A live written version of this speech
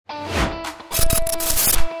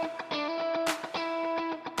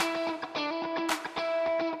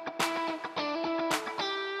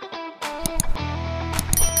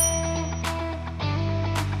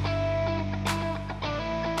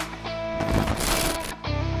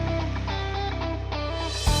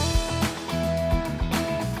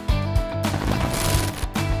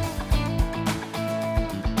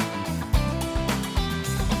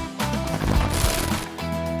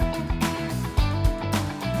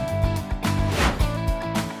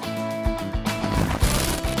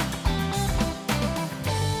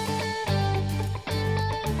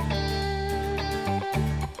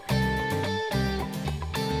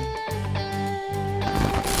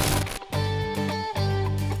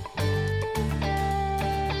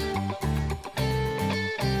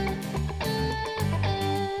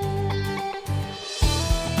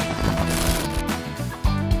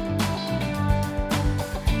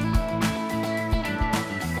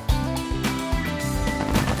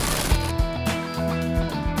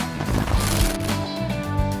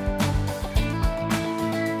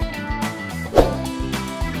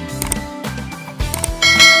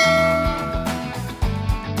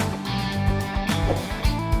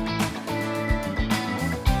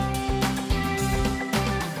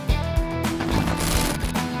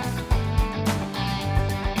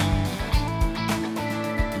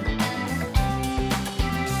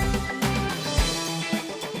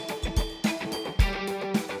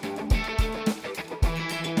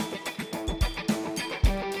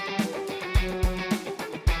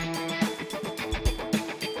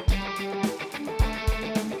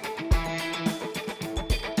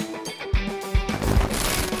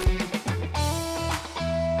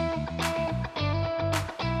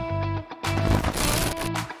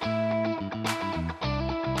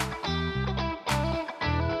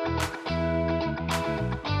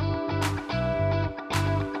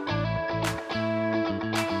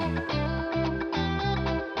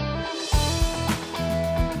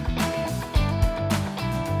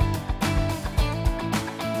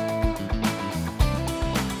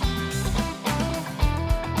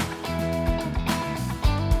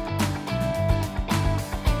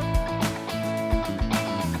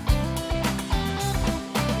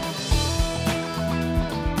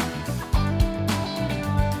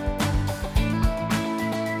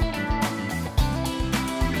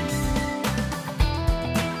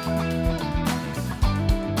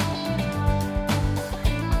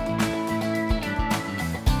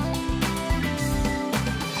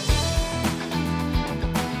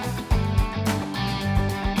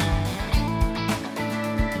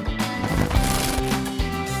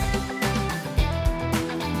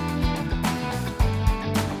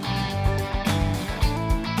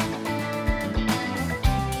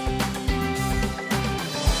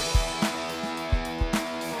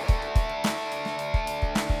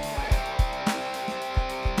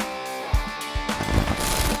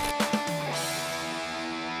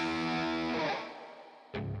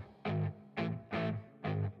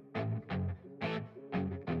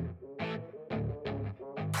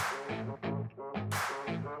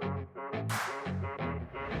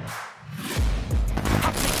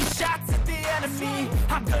me.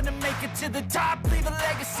 I'm gonna make it to the top, leave a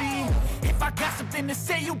legacy. If I got something to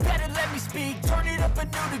say, you better let me speak. Turn it up a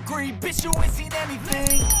new degree, bitch, you ain't seen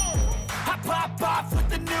anything. I pop off with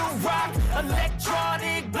the new rock,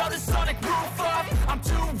 electronic, blow the sonic roof up. I'm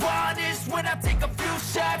too honest when I take a few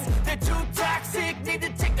shots. They're too toxic, need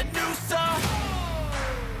to take the noose off.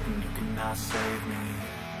 And you cannot save me,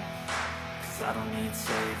 'cause I don't need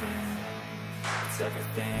saving. It's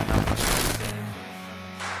everything I'm chasing,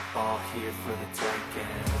 all here for the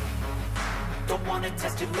taking. Don't wanna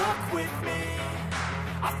test your luck with me,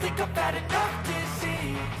 I think I've had enough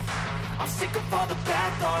disease. I'm sick of all the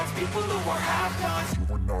bad thoughts, people who are half-nots. You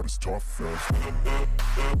were not as tough as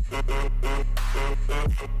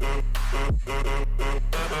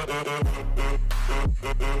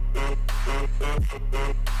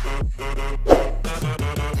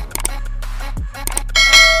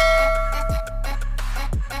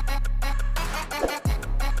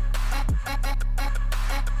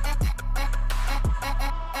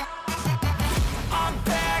I'm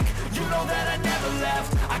back, you know that I never left.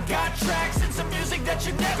 I got tracks and some music that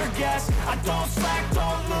you never guess. I don't slack,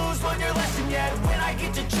 don't lose, learn your lesson yet. When I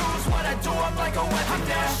get to choose what I do, I'm like a weapon. I'm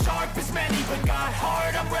not sharp as many, but got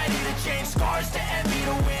heart. I'm ready to change scars to envy,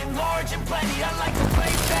 to win large and plenty. I like to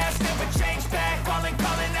play fast, never change